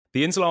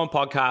The Insulin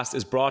podcast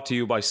is brought to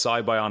you by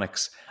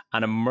Cybionics,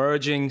 an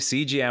emerging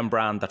CGM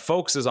brand that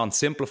focuses on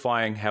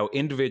simplifying how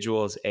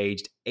individuals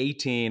aged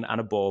 18 and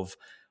above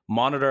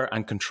monitor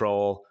and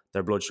control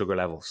their blood sugar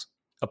levels.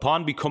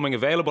 Upon becoming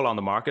available on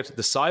the market,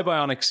 the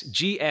Cybionics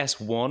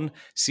GS1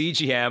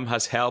 CGM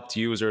has helped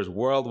users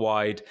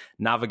worldwide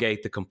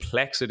navigate the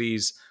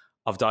complexities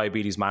of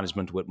diabetes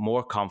management with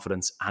more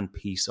confidence and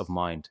peace of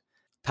mind.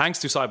 Thanks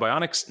to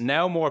Cybionics,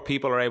 now more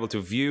people are able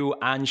to view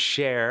and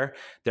share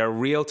their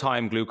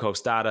real-time glucose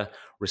data,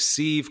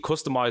 receive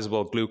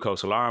customizable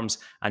glucose alarms,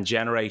 and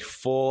generate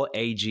full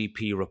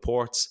AGP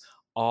reports,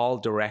 all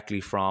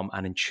directly from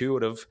an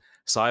intuitive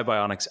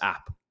Cybionics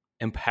app,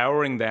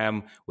 empowering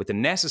them with the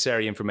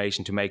necessary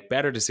information to make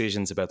better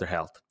decisions about their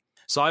health.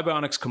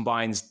 Cybionics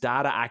combines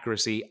data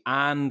accuracy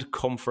and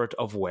comfort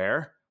of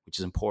wear, which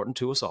is important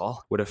to us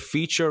all, with a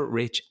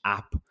feature-rich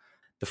app.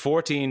 The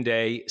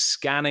 14-day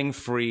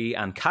scanning-free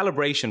and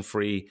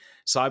calibration-free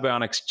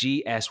Cybionics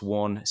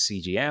GS1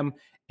 CGM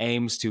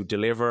aims to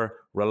deliver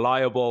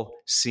reliable,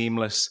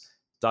 seamless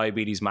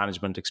diabetes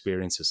management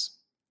experiences.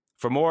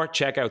 For more,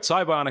 check out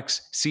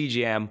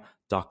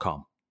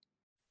cybionicscgm.com.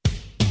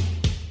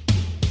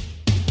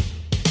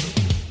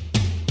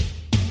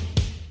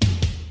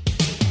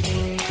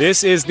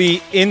 This is the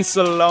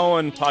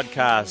Insulin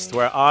podcast,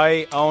 where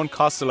I, Owen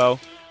Costello,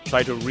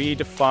 try to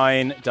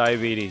redefine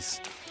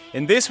diabetes.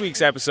 In this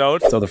week's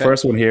episode... So the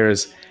first one here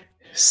is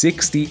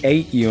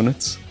 68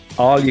 units,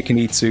 all you can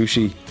eat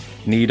sushi,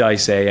 need I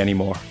say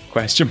anymore?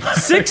 Question mark.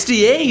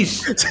 68?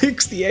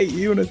 68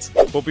 units.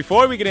 But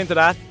before we get into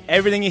that,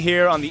 everything you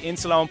hear on the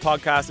Insulin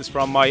podcast is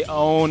from my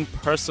own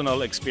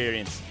personal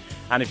experience.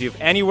 And if you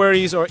have any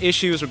worries or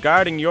issues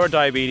regarding your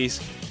diabetes,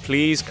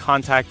 please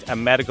contact a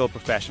medical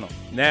professional.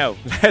 Now,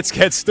 let's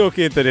get stuck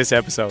into this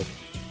episode.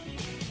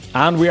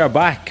 And we are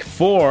back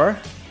for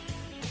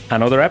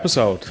another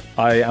episode.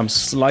 I am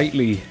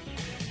slightly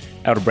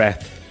out of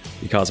breath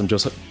because I'm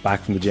just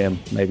back from the gym,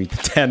 maybe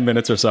 10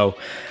 minutes or so.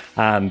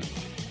 And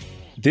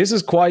this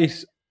is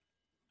quite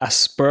a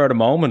spur of the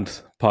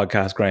moment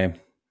podcast, Graham.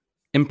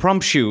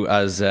 Impromptu,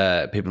 as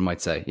people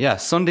might say. Yeah,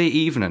 Sunday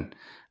evening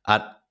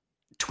at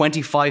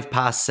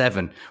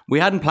 7:25. We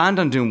hadn't planned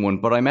on doing one,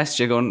 but I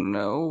messaged you going,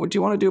 "Oh, do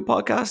you want to do a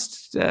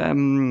podcast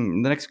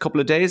in the next couple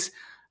of days?"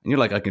 And you're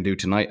like, "I can do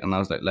tonight." And I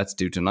was like, "Let's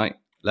do tonight.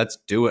 Let's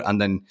do it."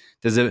 And then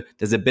there's a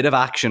bit of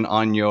action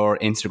on your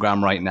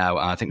Instagram right now,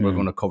 and I think we're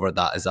going to cover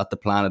that. Is that the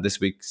plan of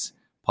this week's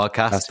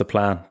podcast? That's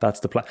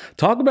the plan.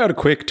 Talk about a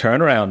quick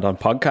turnaround on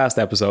podcast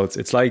episodes.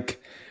 It's like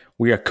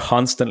we are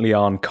constantly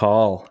on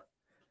call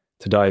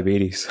to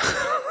diabetes.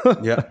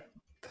 Yeah.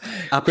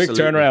 Quick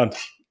turnaround.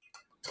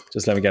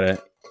 Just let me get a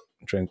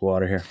drink of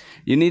water here.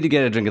 You need to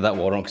get a drink of that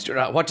water.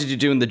 What did you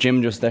do in the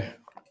gym just there?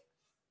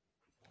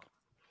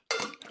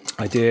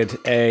 I did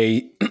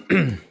a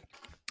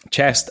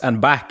chest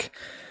and back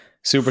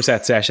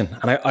superset session,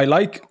 and I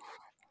like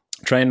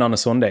training on a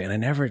Sunday, and I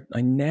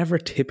never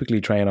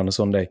typically train on a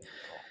Sunday,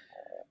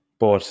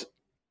 but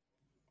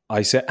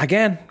I said,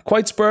 again,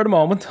 quite spur of the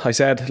moment, I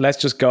said, let's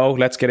just go,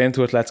 let's get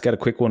into it, let's get a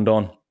quick one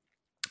done.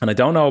 And I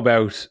don't know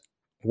about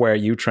where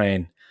you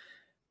train,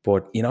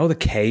 but you know the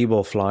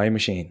cable fly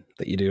machine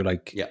that you do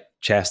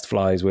chest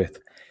flies with?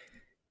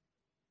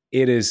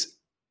 It is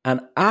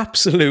an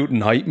absolute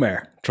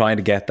nightmare trying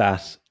to get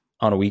that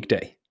on a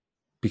weekday,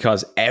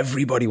 because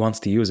everybody wants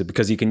to use it,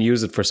 because you can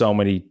use it for so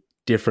many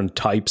different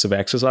types of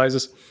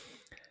exercises.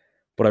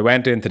 But I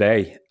went in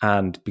today,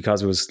 and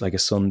because it was like a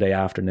Sunday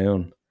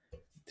afternoon,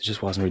 there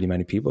just wasn't really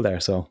many people there.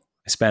 So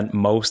I spent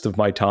most of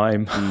my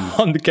time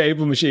on the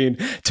cable machine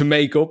to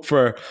make up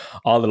for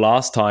all the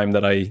lost time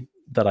that I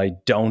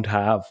don't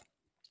have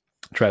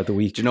throughout the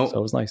week. So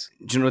it was nice.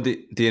 Do you know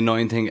the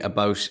annoying thing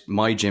about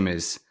my gym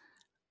is,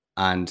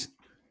 and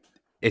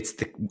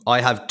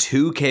I have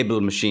 2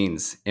 cable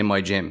machines in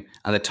my gym,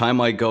 and the time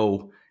I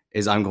go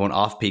is I'm going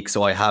off peak,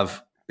 so I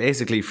have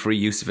basically free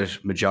use of it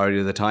majority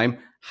of the time.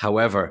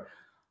 However,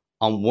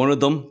 on one of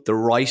them, the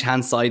right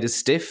hand side is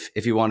stiff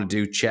if you want to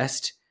do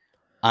chest,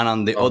 and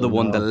on the other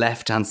one, the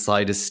left hand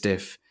side is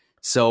stiff.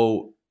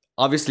 So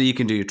obviously you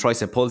can do your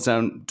tricep pull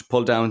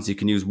downs, you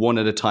can use one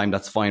at a time,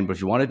 that's fine. But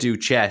if you want to do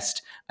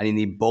chest and you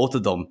need both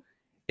of them,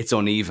 it's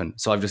uneven.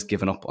 So I've just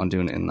given up on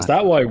doing it in that. Is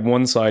that why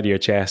one side of your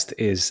chest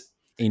is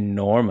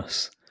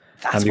enormous?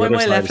 That's why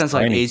my left hand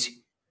side is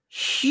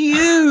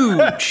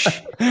huge.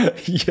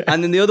 Yeah.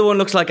 And then the other one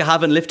looks like I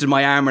haven't lifted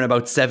my arm in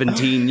about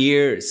 17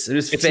 years.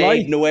 It's just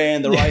fading away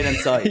on the right hand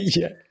side.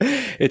 Yeah.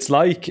 It's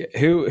like,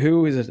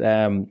 who is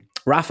it?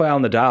 Rafael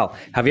Nadal.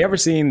 Have you ever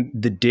seen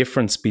the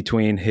difference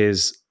between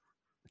his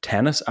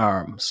tennis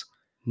arms?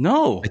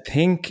 No. I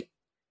think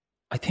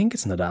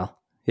it's Nadal.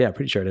 Yeah,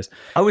 pretty sure it is.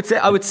 I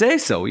would say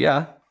so,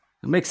 yeah.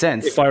 It makes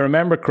sense. If I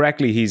remember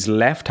correctly, he's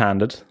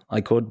left-handed.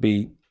 I could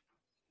be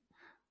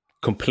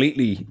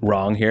completely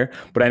wrong here.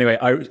 But anyway,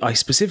 I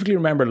specifically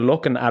remember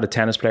looking at a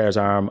tennis player's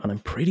arm, and I'm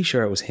pretty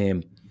sure it was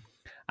him.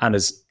 And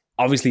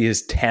obviously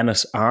his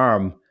tennis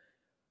arm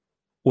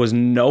was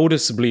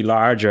noticeably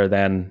larger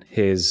than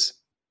his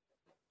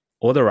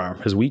other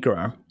arm, his weaker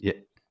arm. Yeah,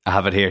 I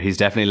have it here. He's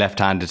definitely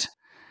left-handed.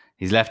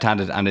 He's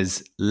left-handed, and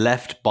his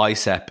left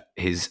bicep,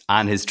 his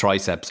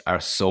triceps are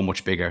so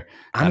much bigger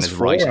and than his his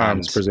right hand.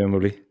 forearms,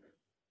 presumably.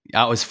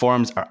 His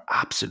forearms are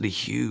absolutely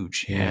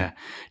huge. Yeah.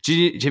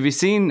 Have you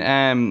seen?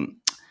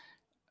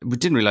 We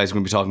didn't realize we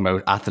were going to be talking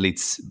about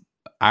athletes'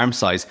 arm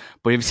size,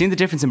 but have you seen the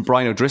difference in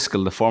Brian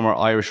O'Driscoll, the former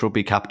Irish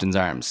rugby captain's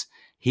arms?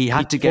 He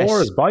tore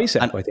his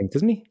bicep, I think,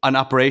 doesn't he? An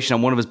operation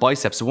on one of his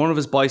biceps. So one of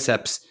his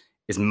biceps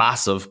is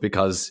massive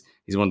because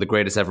he's one of the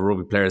greatest ever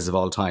rugby players of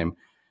all time.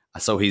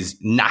 So he's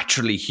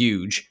naturally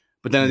huge.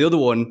 But then the other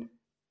one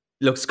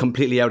looks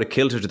completely out of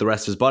kilter to the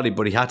rest of his body,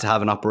 but he had to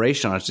have an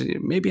operation on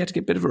it. Maybe he had to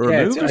get a bit of a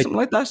remove or something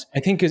like that.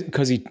 I think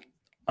because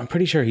I'm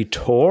pretty sure he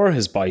tore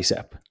his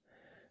bicep.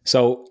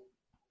 So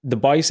the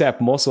bicep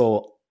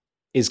muscle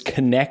is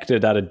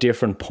connected at a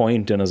different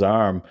point in his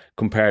arm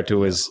compared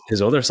to his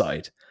other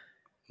side.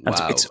 And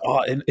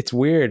wow. It's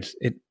weird.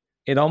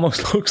 It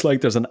almost looks like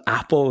there's an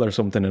apple or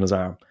something in his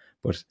arm.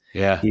 But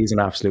he's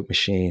an absolute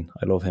machine.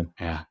 I love him.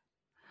 Yeah.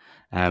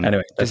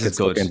 Anyway, this is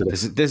good.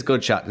 This is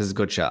good chat. This is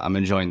good chat. I'm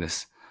enjoying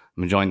this.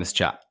 I'm enjoying this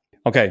chat.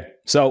 Okay,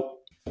 so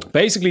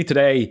basically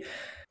today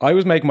I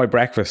was making my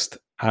breakfast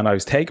and I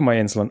was taking my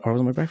insulin, or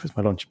was it my breakfast,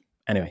 my lunch?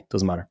 Anyway,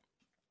 doesn't matter.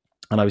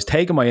 And I was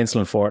taking my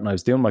insulin for it and I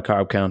was doing my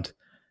carb count.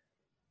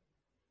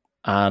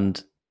 And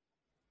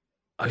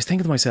I was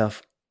thinking to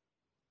myself,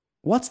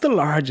 what's the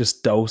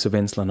largest dose of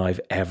insulin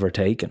I've ever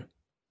taken?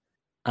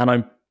 And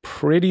I'm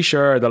pretty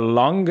sure the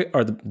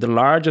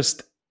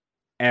largest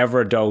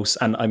ever dose,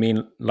 and I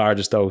mean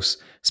largest dose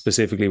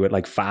specifically with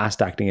like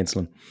fast acting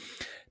insulin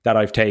that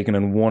I've taken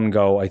in one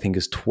go, I think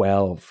is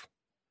 12,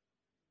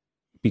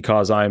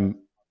 because I'm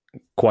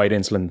quite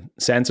insulin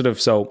sensitive.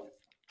 So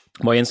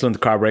my insulin to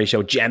carb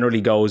ratio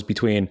generally goes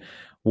between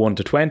 1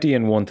 to 20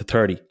 and 1 to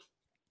 30.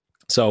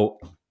 So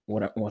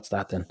what's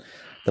that then?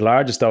 The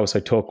largest dose I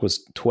took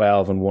was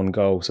 12 in one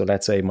go. So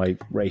let's say my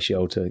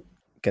ratio to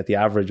get the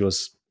average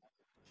was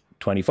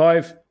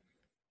 25.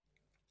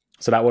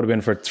 So that would have been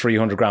for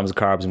 300 grams of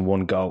carbs in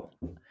one go.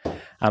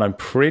 And I'm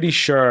pretty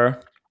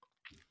sure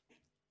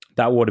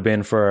that would have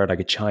been for like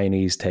a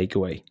Chinese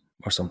takeaway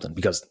or something,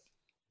 because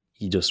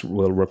you just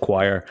will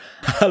require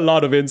a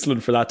lot of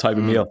insulin for that type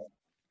of meal.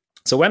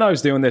 So when I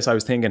was doing this, I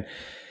was thinking,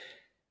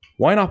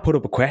 why not put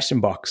up a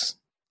question box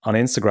on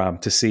Instagram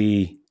to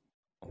see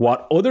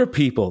what other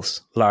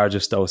people's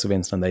largest dose of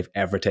insulin they've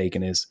ever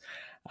taken is?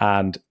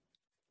 And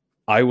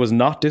I was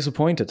not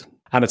disappointed.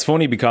 And it's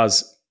funny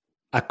because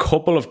a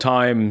couple of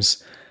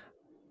times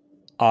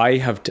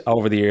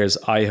over the years,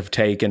 I have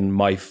taken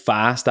my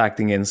fast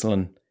acting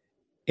insulin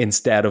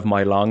instead of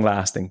my long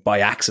lasting by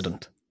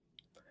accident.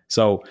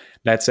 So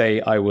let's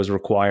say I was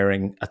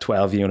requiring a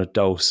 12 unit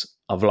dose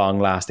of long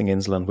lasting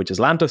insulin, which is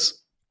Lantus,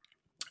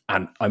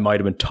 and I might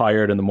have been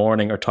tired in the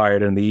morning or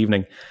tired in the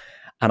evening,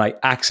 and I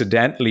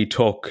accidentally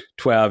took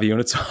 12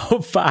 units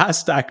of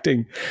fast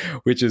acting,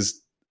 which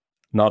is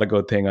not a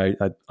good thing. I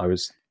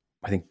was,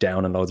 I think,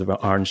 down in loads of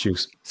orange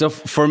juice. So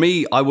for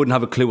me, I wouldn't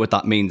have a clue what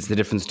that means, the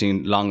difference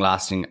between long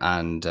lasting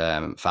and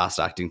fast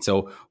acting.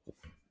 So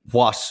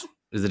what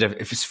is the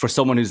difference? If it's for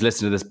someone who's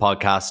listening to this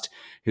podcast,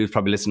 who's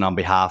probably listening on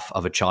behalf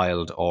of a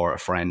child or a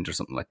friend or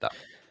something like that?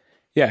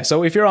 Yeah,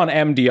 so if you're on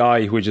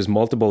MDI, which is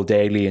multiple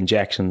daily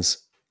injections,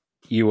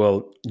 you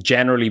will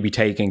generally be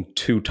taking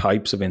two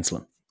types of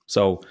insulin.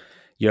 So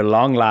your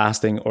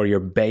long-lasting or your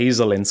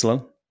basal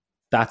insulin,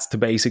 that's to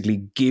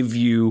basically give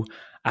you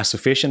a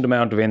sufficient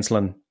amount of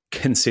insulin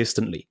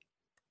consistently,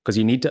 because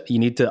you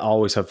need to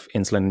always have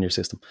insulin in your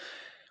system.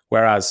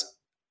 Whereas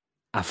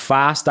a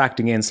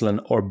fast-acting insulin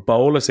or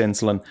bolus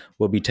insulin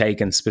will be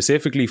taken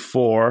specifically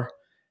for,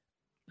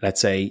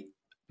 let's say,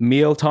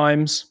 meal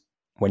times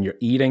when you're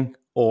eating,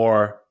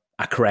 or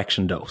a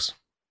correction dose.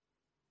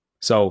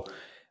 So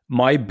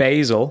my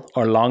basal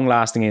or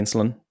long-lasting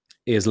insulin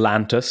is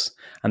Lantus,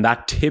 and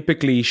that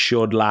typically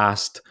should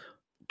last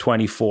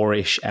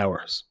 24-ish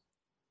hours.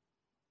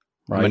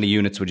 Right? How many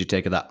units would you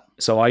take of that?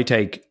 So I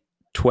take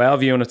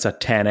 12 units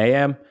at 10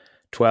 a.m.,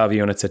 12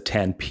 units at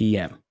 10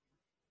 p.m.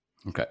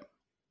 Okay.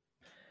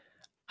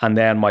 And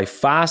then my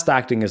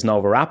fast-acting is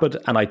Nova Rapid,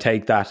 and I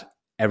take that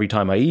every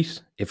time I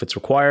eat, if it's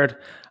required,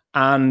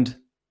 and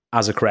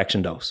as a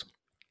correction dose.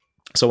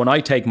 So when I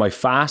take my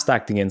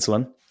fast-acting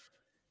insulin,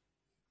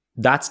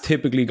 that's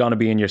typically going to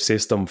be in your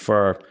system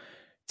for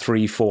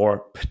 3, 4,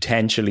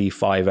 potentially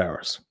 5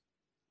 hours.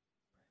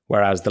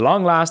 Whereas the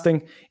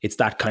long-lasting, it's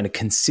that kind of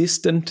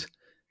consistent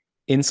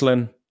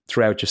insulin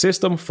throughout your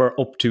system for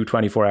up to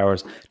 24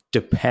 hours,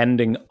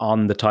 depending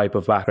on the type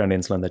of background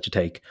insulin that you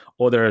take.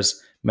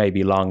 Others may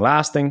be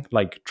long-lasting,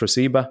 like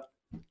Tresiba,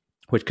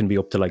 which can be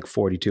up to like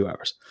 42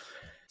 hours.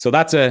 So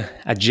that's a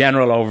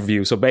general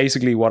overview. So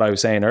basically what I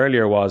was saying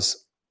earlier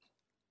was,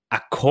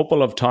 a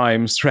couple of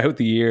times throughout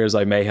the years,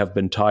 I may have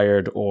been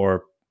tired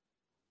or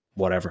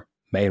whatever,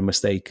 made a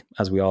mistake,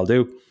 as we all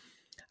do.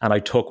 And I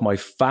took my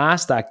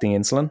fast-acting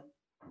insulin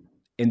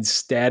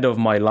instead of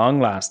my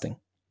long-lasting.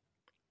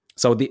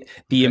 So the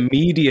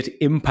immediate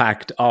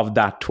impact of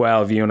that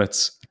 12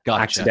 units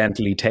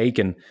accidentally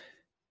taken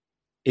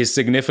is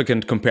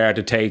significant compared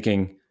to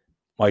taking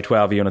my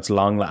 12 units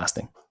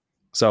long-lasting.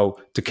 So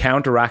to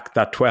counteract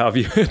that 12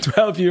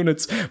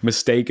 units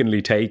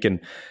mistakenly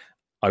taken,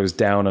 I was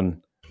down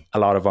on a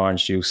lot of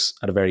orange juice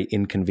at a very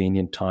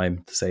inconvenient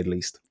time, to say the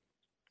least.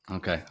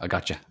 Okay, I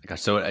got you.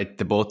 So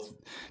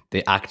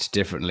they act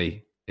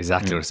differently.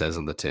 Exactly what it says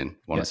on the tin.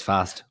 One is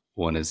fast,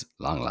 one is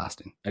long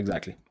lasting.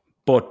 Exactly.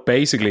 But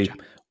basically,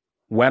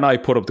 when I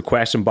put up the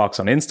question box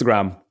on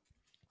Instagram,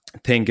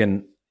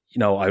 thinking,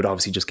 I would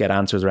obviously just get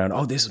answers around,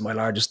 oh, this is my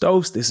largest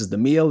dose, this is the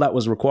meal that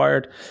was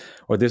required,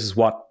 or this is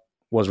what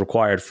was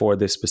required for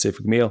this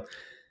specific meal.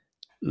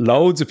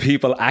 Loads of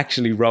people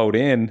actually wrote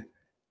in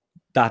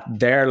that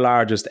their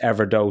largest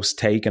ever dose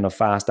taken of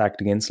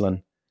fast-acting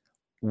insulin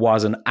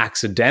was an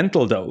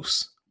accidental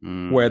dose,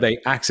 where they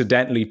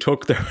accidentally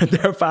took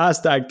their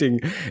fast-acting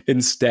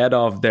instead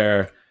of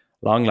their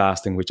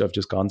long-lasting, which I've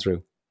just gone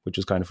through, which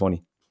was kind of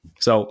funny.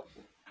 So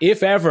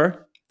if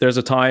ever there's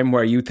a time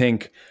where you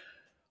think,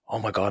 oh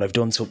my God, I've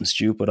done something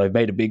stupid, I've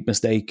made a big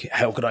mistake,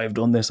 how could I have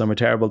done this? I'm a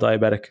terrible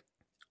diabetic.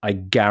 I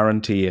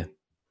guarantee you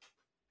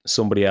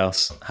somebody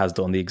else has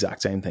done the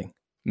exact same thing,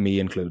 me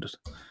included.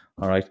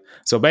 All right.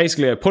 So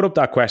basically, I put up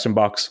that question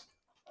box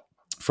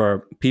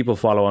for people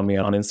following me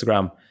on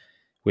Instagram,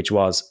 which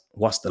was,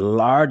 what's the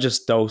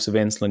largest dose of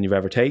insulin you've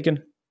ever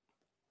taken?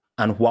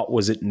 And what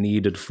was it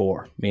needed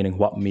for? Meaning,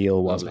 what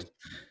meal was it?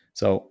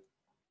 So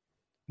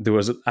there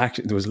was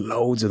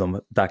loads of them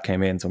that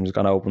came in. So I'm just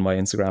going to open my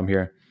Instagram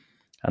here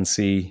and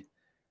see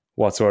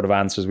what sort of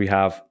answers we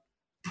have.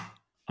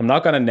 I'm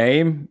not going to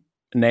name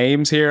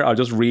names here. I'll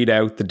just read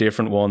out the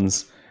different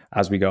ones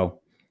as we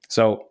go.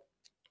 So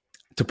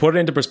to put it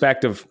into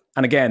perspective,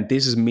 and again,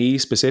 this is me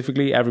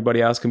specifically,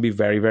 everybody else can be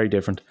very, very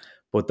different,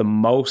 but the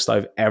most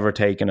I've ever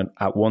taken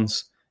at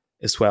once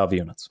is 12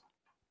 units.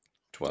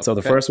 12. So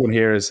the first one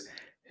here is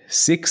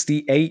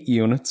 68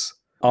 units,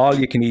 all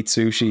you can eat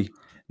sushi.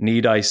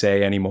 Need I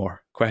say any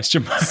more?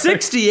 Question mark.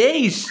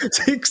 68?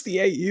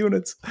 68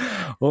 units.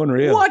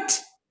 Unreal.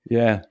 What?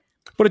 Yeah.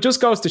 But it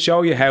just goes to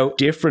show you how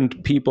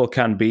different people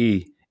can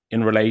be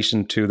in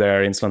relation to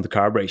their insulin to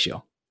carb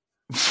ratio.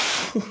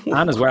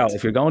 And as well,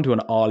 if you're going to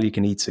an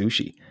all-you-can-eat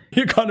sushi,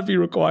 you're going to be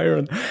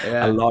requiring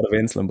a lot of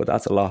insulin, but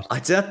that's a lot.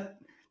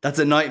 That's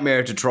a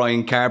nightmare to try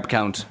and carb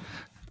count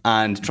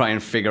and try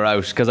and figure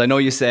out. Because I know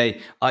you say,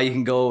 you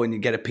can go and you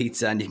get a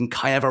pizza and you can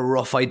kind of have a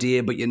rough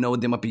idea, but they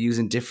might be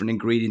using different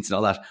ingredients and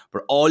all that.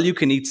 But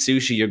all-you-can-eat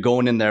sushi, you're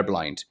going in there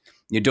blind.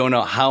 You don't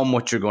know how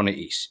much you're going to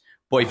eat.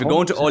 But if you're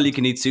going to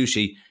all-you-can-eat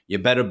sushi, you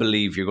better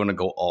believe you're going to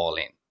go all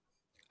in.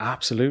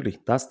 Absolutely.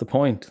 That's the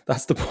point.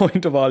 That's the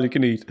point of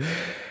all-you-can-eat.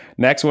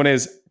 Next one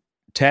is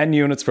 10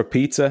 units for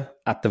pizza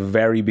at the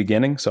very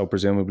beginning. So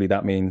presumably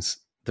that means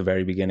the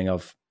very beginning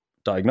of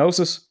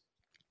diagnosis.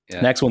 Yeah.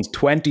 Next one's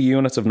 20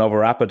 units of Nova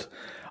Rapid.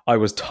 I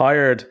was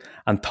tired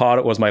and thought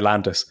it was my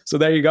Lantus. So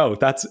there you go.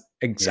 That's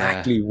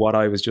exactly what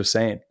I was just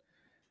saying.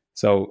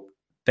 So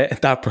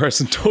that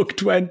person took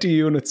 20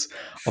 units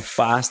of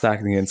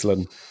fast-acting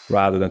insulin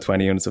rather than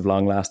 20 units of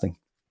long-lasting.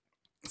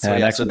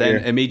 So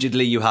then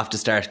immediately you have to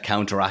start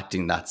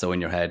counteracting that. So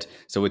in your head,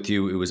 so with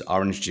you, it was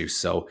orange juice.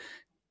 So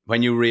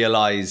when you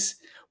realize,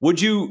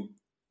 would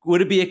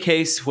it be a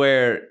case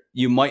where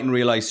you mightn't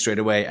realize straight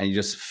away and you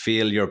just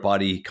feel your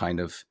body kind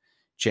of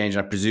change?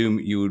 I presume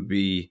you would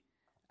be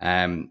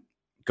going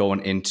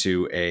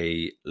into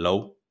a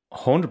low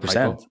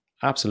 100%.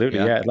 Absolutely.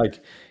 Yeah.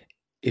 Like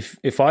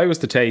if I was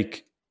to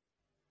take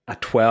a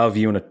 12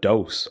 unit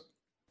dose,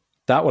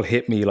 that will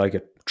hit me like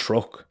a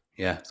truck.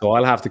 Yeah. So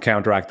I'll have to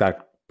counteract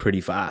that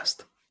pretty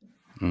fast.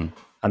 And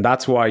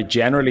that's why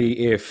generally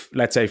if,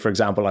 let's say, for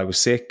example, I was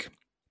sick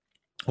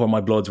or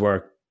my bloods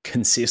were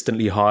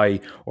consistently high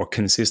or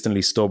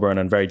consistently stubborn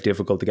and very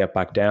difficult to get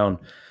back down,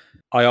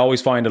 I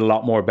always find it a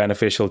lot more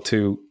beneficial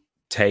to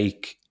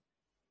take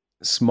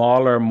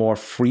smaller, more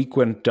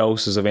frequent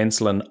doses of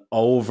insulin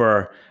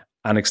over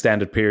an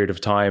extended period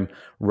of time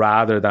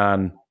rather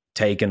than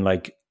taking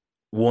like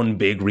one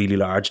big, really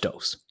large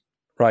dose.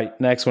 Right.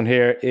 Next one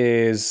here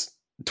is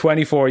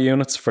 24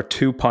 units for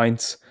 2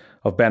 pints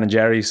of Ben &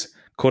 Jerry's.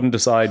 Couldn't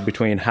decide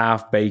between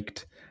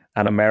half-baked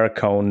and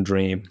Americone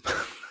Dream.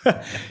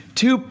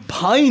 2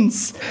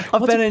 pints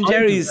of Ben &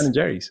 Jerry's. Ben &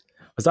 Jerry's.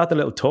 Was that the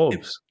little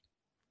tubs?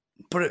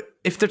 But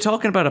if they're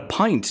talking about a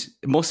pint,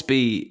 it must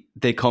be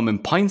they come in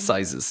pint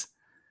sizes.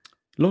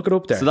 Look it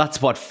up there. So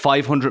that's what,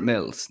 500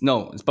 mils?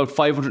 No, it's about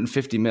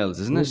 550 mils,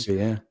 isn't it?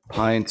 Yeah.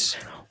 Pint.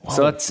 Wow.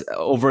 So that's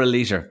over a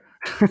litre.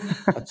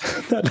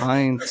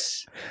 Pint.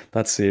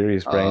 That's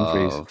serious brain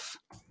freeze.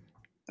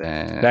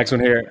 Next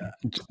one here.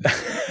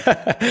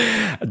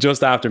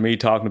 Just after me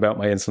talking about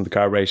my insulin to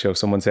carb ratio,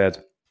 someone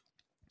said,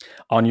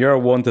 on your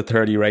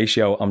 1:30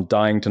 ratio, I'm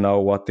dying to know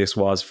what this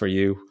was for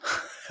you.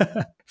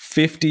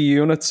 50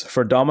 units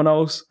for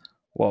Domino's.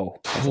 Whoa.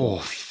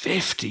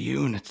 50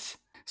 units.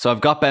 So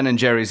I've got Ben &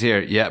 Jerry's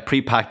here. Yeah,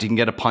 pre-packed. You can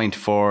get a pint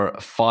for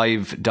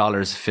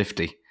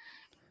 $5.50.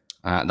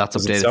 That's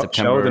updated September.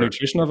 Show the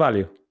nutritional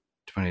value.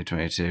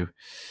 2022.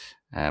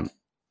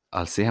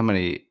 I'll see how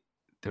many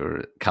there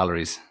were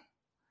calories.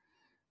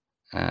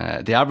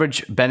 The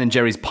average Ben &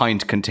 Jerry's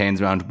pint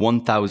contains around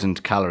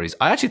 1,000 calories.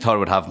 I actually thought it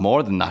would have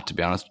more than that, to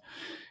be honest.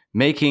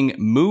 making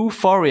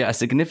Moophoria a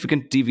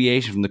significant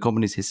deviation from the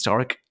company's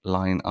historic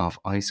line of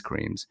ice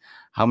creams.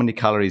 How many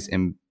calories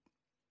in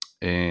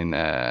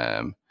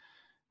half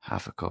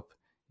a cup?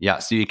 Yeah,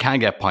 so you can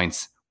get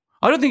pints.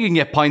 I don't think you can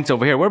get pints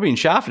over here. We're being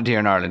shafted here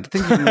in Ireland. I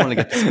think you can only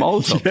get the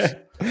small tubs.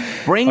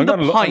 Yeah. Bring I'm the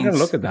gonna pints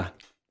look at that.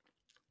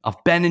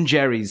 of Ben and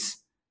Jerry's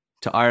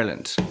to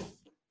Ireland.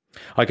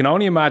 I can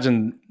only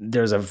imagine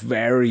there's a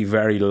very,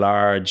 very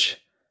large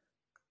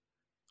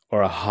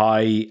or a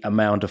high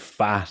amount of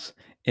fat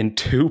in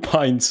 2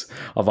 pints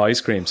of ice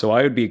cream. So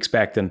I would be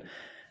expecting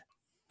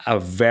a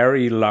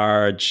very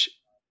large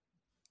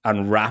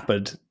and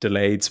rapid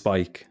delayed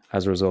spike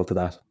as a result of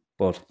that.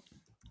 But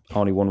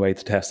only one way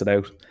to test it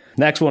out.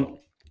 Next one,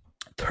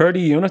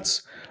 30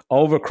 units,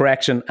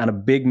 overcorrection and a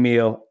big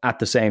meal at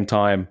the same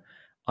time.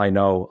 I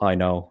know.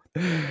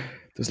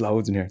 There's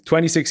loads in here.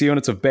 26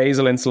 units of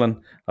basal insulin.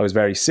 I was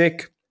very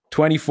sick.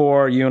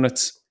 24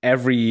 units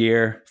every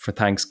year for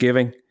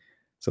Thanksgiving.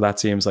 So that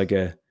seems like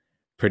a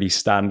pretty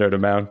standard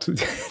amount.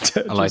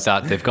 I like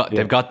that.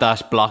 They've got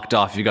that blocked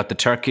off. You've got the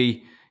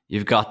turkey,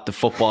 you've got the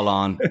football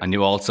on, and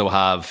you also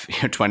have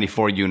your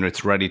 24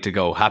 units ready to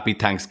go. Happy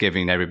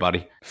Thanksgiving,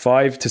 everybody.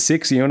 5 to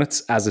 6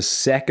 units as a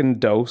second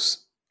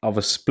dose of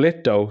a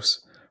split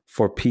dose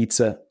for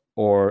pizza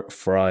or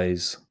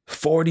fries.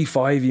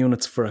 45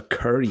 units for a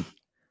curry.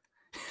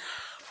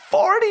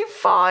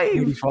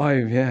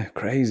 45, yeah,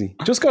 crazy.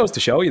 Just goes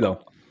to show you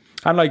though.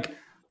 And like,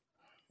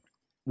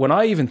 when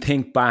I even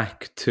think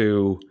back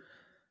to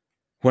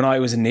when I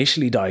was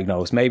initially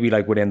diagnosed, maybe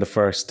like within the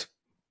first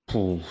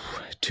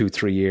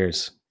 2-3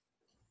 years,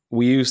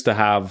 we used to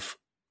have,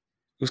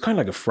 it was kind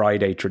of like a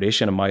Friday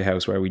tradition in my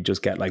house where we'd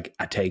just get like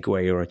a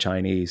takeaway or a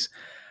Chinese.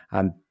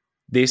 And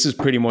this is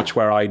pretty much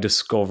where I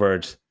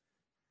discovered,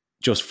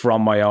 just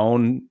from my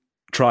own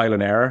trial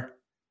and error,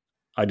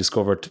 I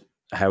discovered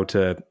how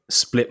to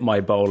split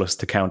my bolus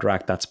to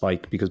counteract that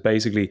spike. Because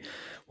basically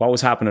what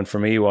was happening for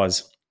me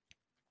was,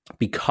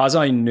 because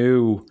I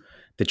knew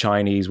the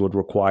Chinese would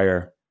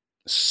require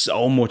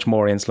so much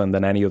more insulin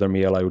than any other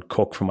meal I would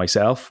cook for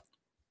myself,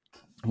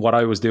 what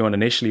I was doing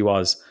initially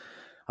was,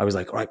 I was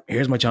like, all right,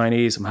 here's my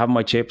Chinese, I'm having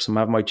my chips, I'm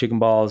having my chicken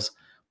balls,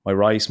 my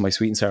rice, my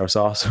sweet and sour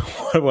sauce,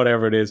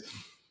 whatever it is.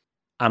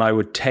 And I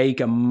would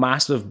take a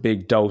massive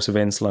big dose of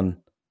insulin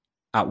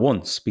at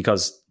once,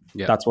 because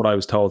that's what I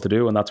was told to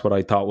do. And that's what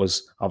I thought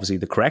was obviously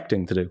the correct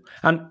thing to do.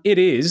 And it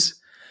is,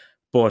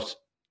 but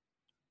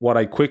what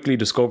I quickly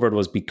discovered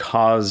was,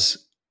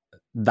 because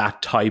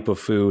that type of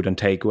food and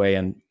takeaway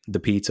and the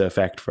pizza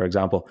effect, for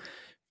example,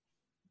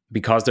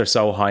 because they're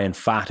so high in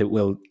fat, it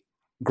will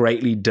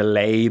greatly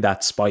delay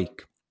that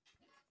spike.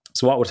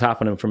 So what was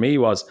happening for me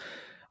was,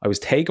 I was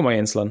taking my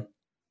insulin,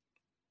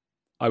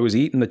 I was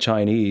eating the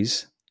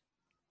Chinese,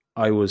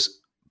 I was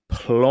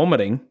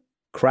plummeting,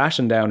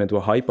 crashing down into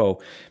a hypo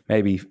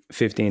maybe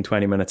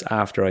 15-20 minutes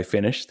after I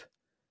finished.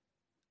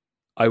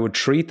 I would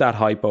treat that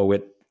hypo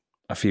with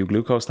a few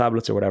glucose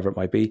tablets or whatever it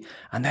might be.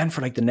 And then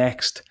for like the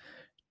next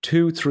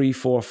 2, 3,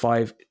 4,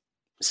 5,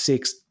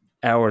 6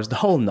 hours, the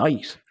whole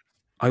night,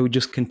 I would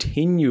just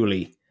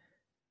continually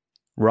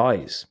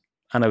rise.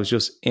 And I was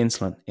just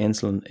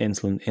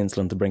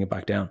insulin to bring it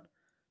back down.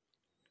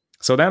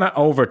 So then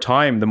over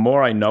time, the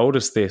more I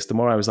noticed this, the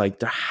more I was like,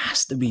 there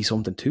has to be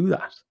something to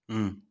that.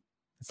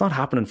 It's not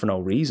happening for no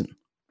reason.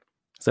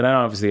 So then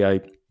obviously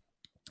I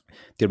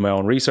did my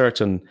own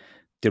research and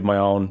did my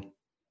own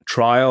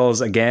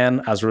trials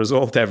again as a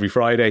result every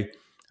Friday,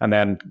 and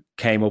then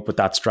came up with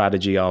that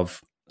strategy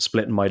of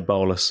splitting my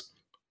bolus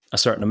a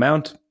certain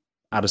amount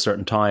at a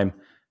certain time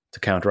to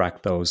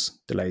counteract those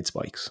delayed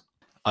spikes.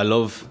 I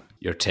love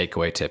your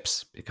takeaway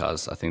tips,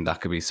 because I think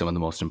that could be some of the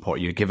most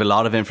important. You give a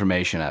lot of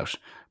information out,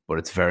 but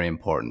it's very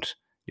important,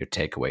 your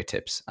takeaway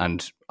tips.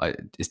 And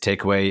is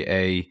takeaway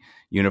a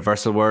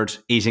universal word?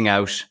 Eating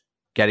out,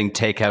 getting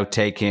takeout,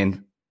 take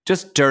in,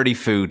 just dirty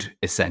food,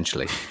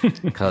 essentially,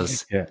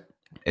 because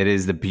it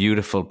is the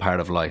beautiful part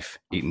of life,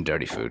 eating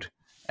dirty food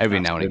every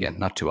now and again,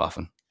 not too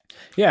often.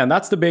 Yeah, and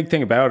that's the big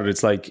thing about it.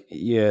 It's like,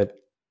 you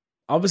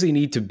obviously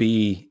need to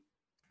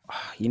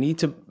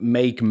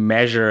make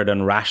measured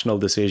and rational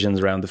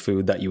decisions around the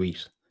food that you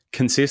eat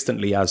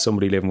consistently as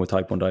somebody living with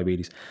type 1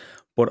 diabetes.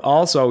 But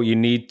also you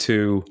need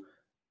to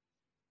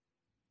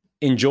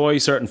enjoy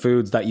certain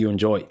foods that you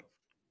enjoy.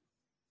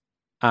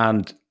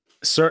 And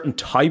certain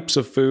types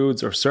of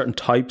foods or certain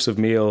types of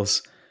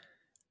meals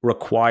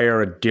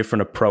require a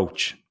different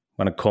approach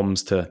when it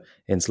comes to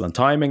insulin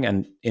timing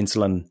and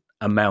insulin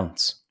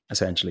amounts,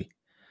 essentially.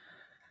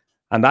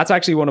 And that's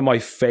actually one of my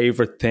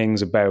favorite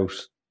things about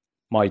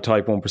my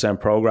type 1%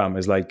 program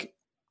is like,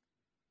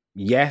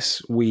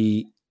 yes,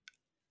 we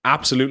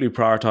absolutely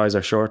prioritize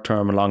our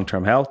short-term and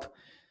long-term health,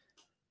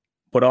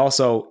 but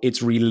also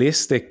it's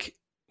realistic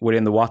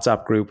within the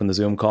WhatsApp group and the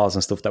Zoom calls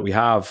and stuff that we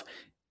have,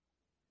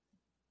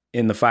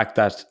 in the fact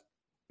that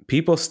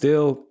people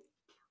still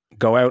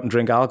go out and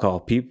drink alcohol.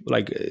 People,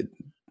 like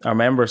our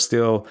members,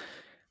 still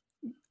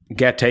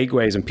get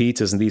takeaways and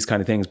pizzas and these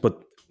kind of things,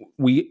 but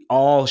we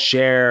all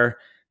share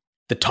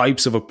the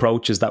types of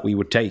approaches that we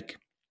would take.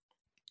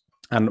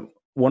 And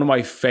one of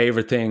my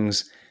favorite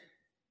things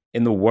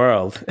in the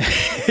world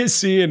is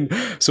seeing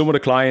some of the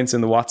clients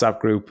in the WhatsApp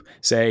group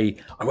say,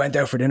 I went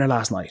out for dinner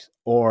last night,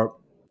 or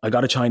I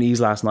got a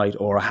Chinese last night,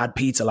 or I had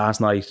pizza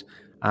last night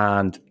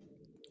and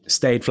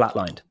stayed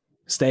flatlined,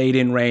 stayed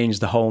in range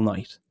the whole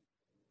night.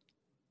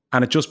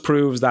 And it just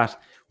proves that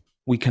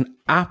we can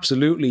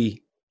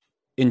absolutely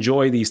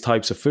enjoy these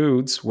types of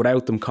foods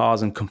without them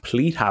causing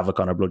complete havoc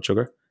on our blood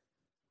sugar.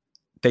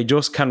 They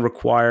just can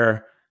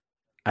require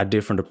a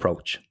different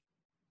approach,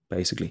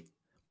 basically.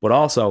 But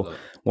also,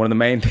 one of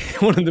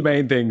the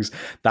main things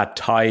that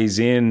ties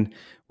in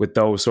with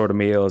those sort of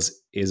meals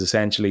is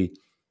essentially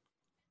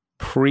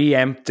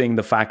preempting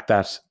the fact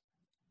that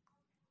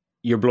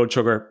your blood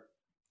sugar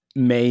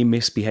may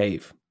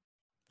misbehave.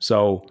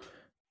 So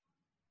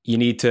you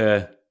need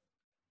to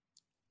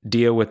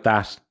deal with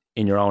that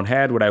in your own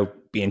head without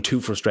being too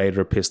frustrated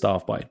or pissed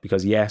off by it.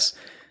 Because yes,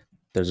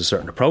 there's a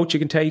certain approach you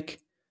can take,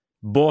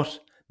 but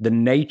the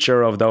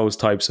nature of those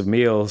types of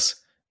meals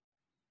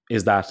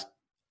is that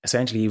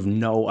essentially you've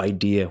no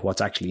idea what's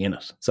actually in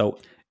it. So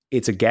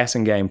it's a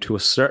guessing game to a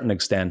certain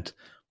extent,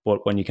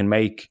 but when you can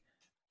make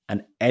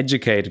an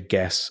educated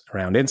guess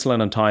around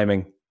insulin and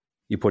timing,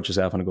 you put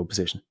yourself in a good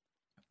position.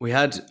 We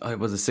had,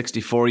 was it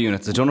 64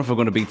 units? I don't know if we're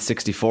going to beat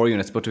 64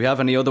 units, but do we have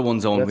any other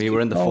ones on? We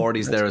were in the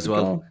 40s there as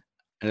well.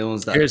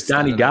 Here's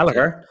Danny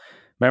Gallagher.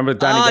 Remember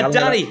Danny Gallagher?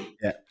 Danny!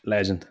 Yeah,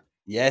 legend.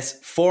 Yes,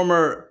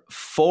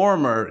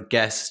 former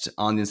guest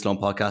on the Insulin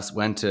podcast,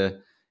 went to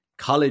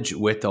college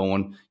with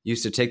Owen,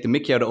 used to take the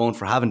mickey out of Owen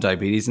for having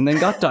diabetes and then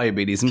got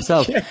diabetes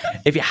himself.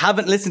 If you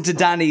haven't listened to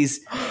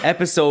Danny's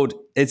episode,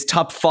 it's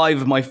top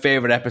 5 of my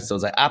favorite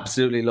episodes. I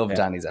absolutely love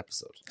Danny's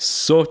episode.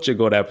 Such a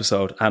good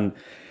episode. And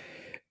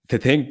to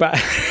think back,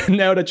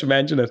 now that you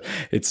mention it,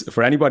 it's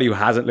for anybody who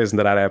hasn't listened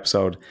to that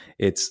episode,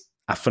 it's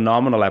a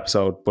phenomenal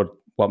episode. But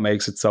what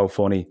makes it so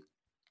funny,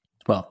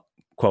 well,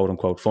 quote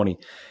unquote funny,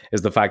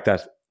 is the fact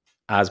that,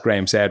 as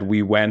Graham said,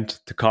 we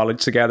went to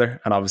college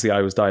together, and obviously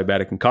I was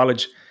diabetic in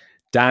college.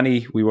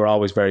 Danny, we were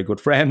always very good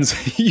friends.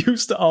 He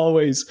used to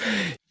always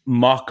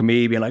mock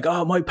me, being like,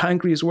 oh, my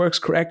pancreas works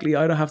correctly,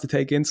 I don't have to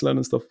take insulin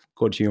and stuff,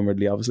 good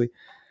humouredly, obviously.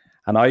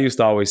 And I used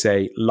to always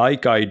say,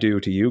 like I do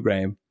to you,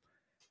 Graham,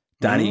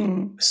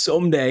 Danny,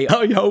 someday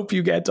I hope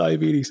you get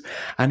diabetes.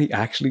 And he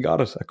actually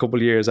got it a couple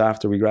of years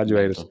after we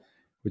graduated,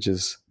 which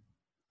is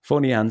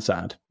funny and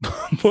sad,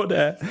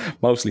 but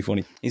mostly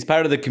funny. He's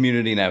part of the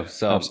community now,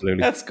 so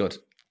absolutely, that's good.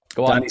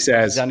 Go on. Danny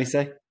says, Danny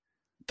say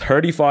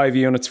 35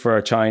 units for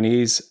a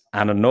Chinese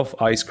and enough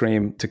ice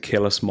cream to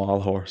kill a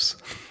small horse.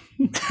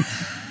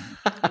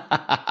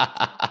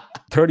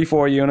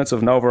 34 units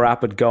of Nova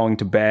Rapid going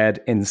to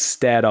bed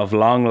instead of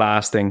long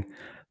lasting.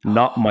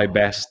 Not my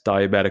best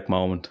diabetic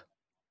moment.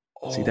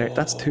 See there,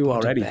 that's 2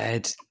 already.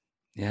 Bed.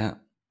 Yeah,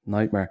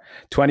 nightmare.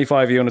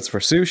 25 units for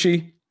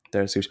sushi.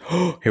 There's sushi.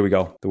 Oh, here we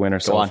go. The winner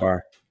so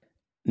far.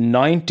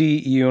 90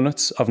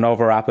 units of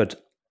Nova Rapid.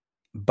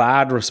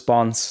 Bad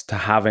response to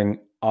having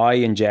eye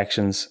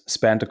injections.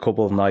 Spent a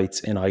couple of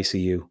nights in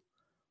ICU.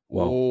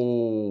 Whoa.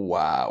 Oh,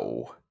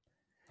 wow.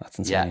 That's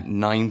insane. Yeah,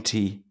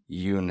 90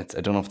 units.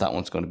 I don't know if that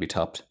one's going to be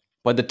topped.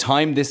 By the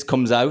time this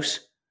comes out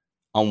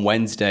on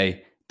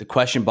Wednesday, the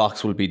question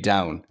box will be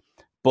down.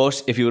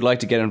 But if you would like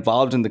to get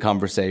involved in the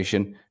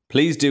conversation,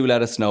 please do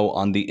let us know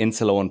on the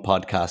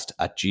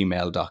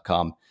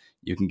insuloanpodcast@gmail.com.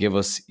 You can give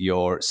us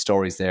your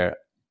stories there.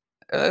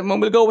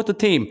 We'll go with the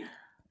theme.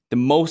 The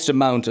most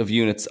amount of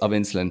units of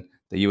insulin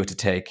that you had to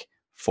take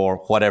for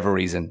whatever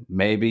reason.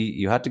 Maybe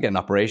you had to get an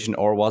operation,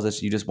 or was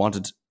it you just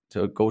wanted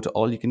to go to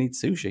all-you-can-eat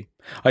sushi?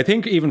 I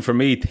think even for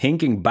me,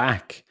 thinking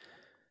back,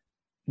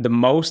 the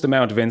most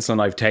amount of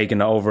insulin I've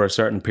taken over a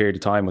certain period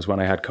of time was when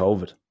I had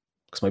COVID,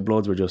 because my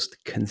bloods were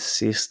just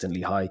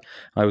consistently high.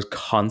 I was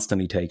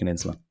constantly taking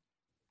insulin.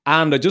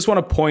 And I just want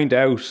to point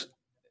out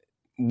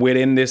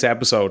within this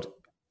episode,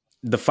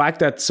 the fact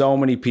that so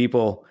many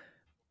people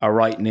are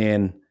writing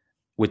in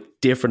with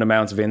different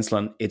amounts of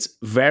insulin, it's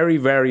very,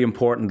 very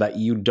important that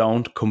you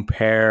don't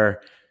compare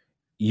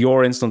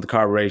your insulin to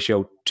carb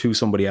ratio to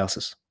somebody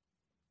else's.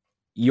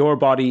 Your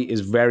body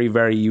is very,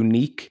 very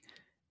unique.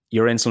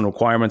 Your insulin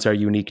requirements are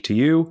unique to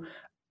you,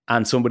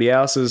 and somebody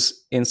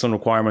else's insulin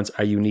requirements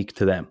are unique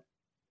to them.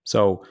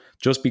 So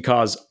just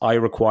because I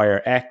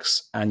require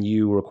X and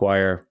you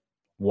require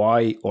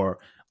Y, or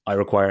I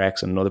require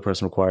X and another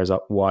person requires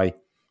Y,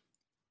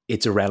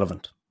 it's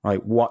irrelevant,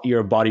 right? What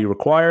your body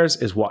requires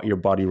is what your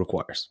body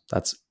requires.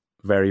 That's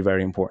very,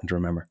 very important to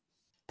remember.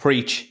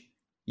 Preach.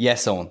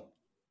 Yes, Owen.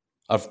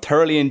 I've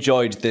thoroughly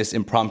enjoyed this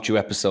impromptu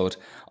episode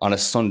on a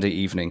Sunday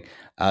evening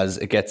as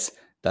it gets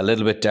a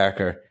little bit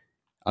darker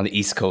on the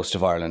east coast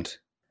of Ireland.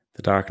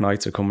 The dark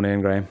nights are coming in,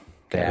 Graham.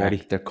 Get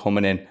ready. They're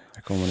coming in.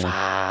 They're coming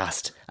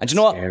fast. in. And do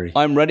you know what?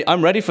 I'm ready.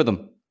 I'm ready for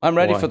them. I'm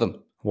ready for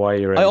them. Why are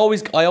you ready? I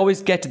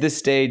always get to this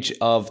stage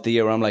of the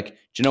year where I'm like, do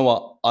you know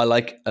what? I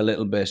like a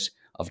little bit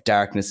of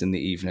darkness in the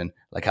evening,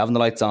 like having the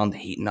lights on, the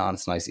heating on.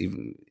 It's nice.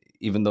 Even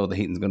even though the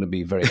heating's going to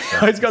be very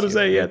expensive. I was going to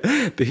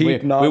say, the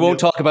heat. We won't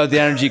talk about the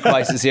energy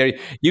crisis here.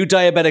 You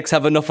diabetics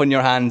have enough on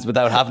your hands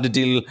without having to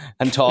deal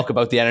and talk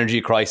about the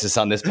energy crisis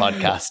on this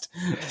podcast.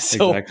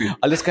 So exactly.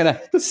 I'll just kind of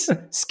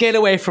scale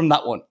away from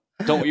that one.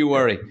 Don't you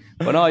worry.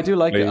 But no, I do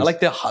like it. I like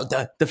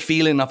the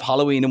feeling of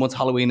Halloween, and once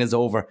Halloween is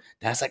over,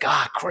 then it's like,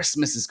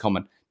 Christmas is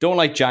coming. Don't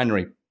like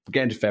January.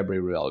 Get into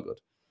February, we're all good.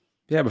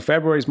 Yeah, but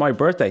February is my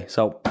birthday,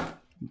 so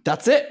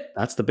that's it.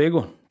 That's the big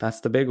one.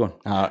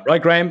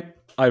 Right, Graham,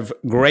 I've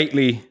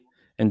greatly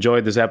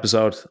enjoyed this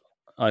episode.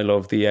 I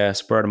love the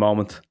spur of the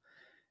moment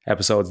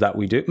episodes that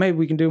we do. Maybe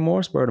we can do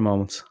more spur of the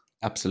moments.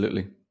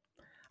 Absolutely.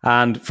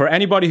 And for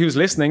anybody who's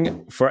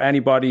listening, for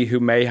anybody who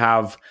may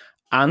have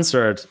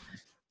answered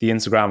the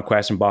Instagram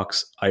question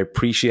box, I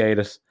appreciate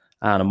it.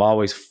 And I'm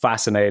always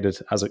fascinated,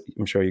 as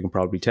I'm sure you can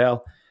probably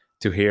tell,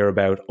 to hear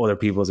about other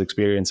people's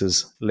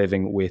experiences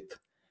living with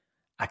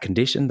a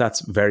condition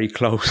that's very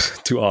close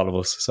to all of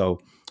us. So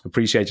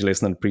appreciate you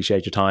listening,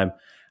 appreciate your time,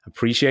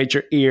 appreciate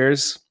your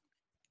ears.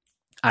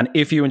 And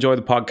if you enjoy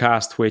the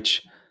podcast,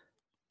 which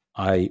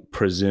I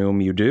presume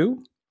you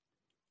do,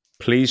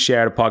 please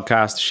share the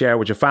podcast, share it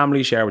with your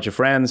family, share it with your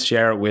friends,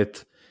 share it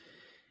with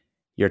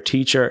your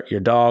teacher, your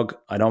dog.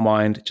 I don't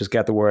mind. Just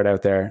get the word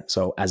out there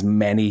so as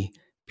many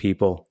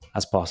people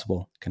as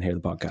possible can hear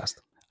the podcast.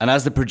 And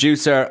as the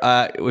producer,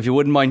 if you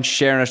wouldn't mind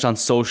sharing it on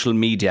social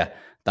media,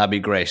 that'd be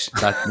great.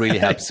 That really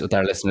helps with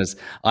our listeners.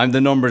 I'm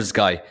the numbers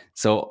guy.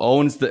 So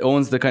Owen's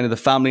the kind of the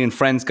family and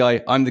friends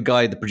guy. I'm the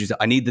guy, the producer.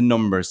 I need the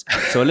numbers.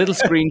 So a little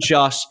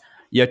screenshot.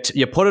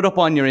 You put it up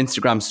on your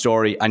Instagram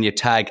story and you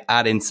tag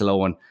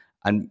 @InsulOwen.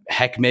 And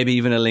heck, maybe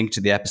even a link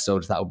to the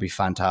episode. That would be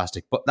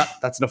fantastic. But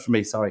that's enough for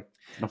me. Sorry.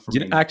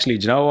 Actually,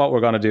 do you know what we're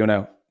going to do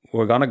now?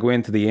 We're going to go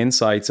into the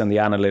insights and the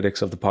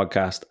analytics of the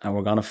podcast, and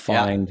we're going to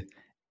find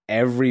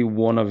every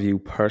one of you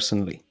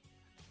personally.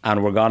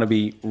 And we're going to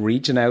be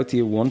reaching out to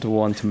you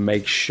one-to-one to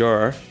make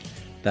sure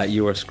that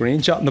you are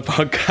screenshotting the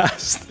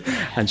podcast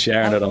and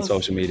sharing it on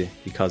social media,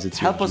 because it's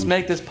help us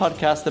make this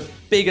podcast the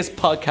biggest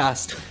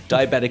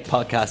diabetic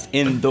podcast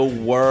in the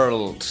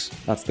world.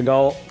 That's the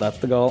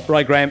goal.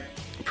 Right, Graham,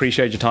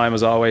 appreciate your time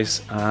as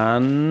always,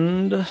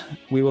 and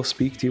we will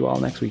speak to you all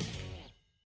next week.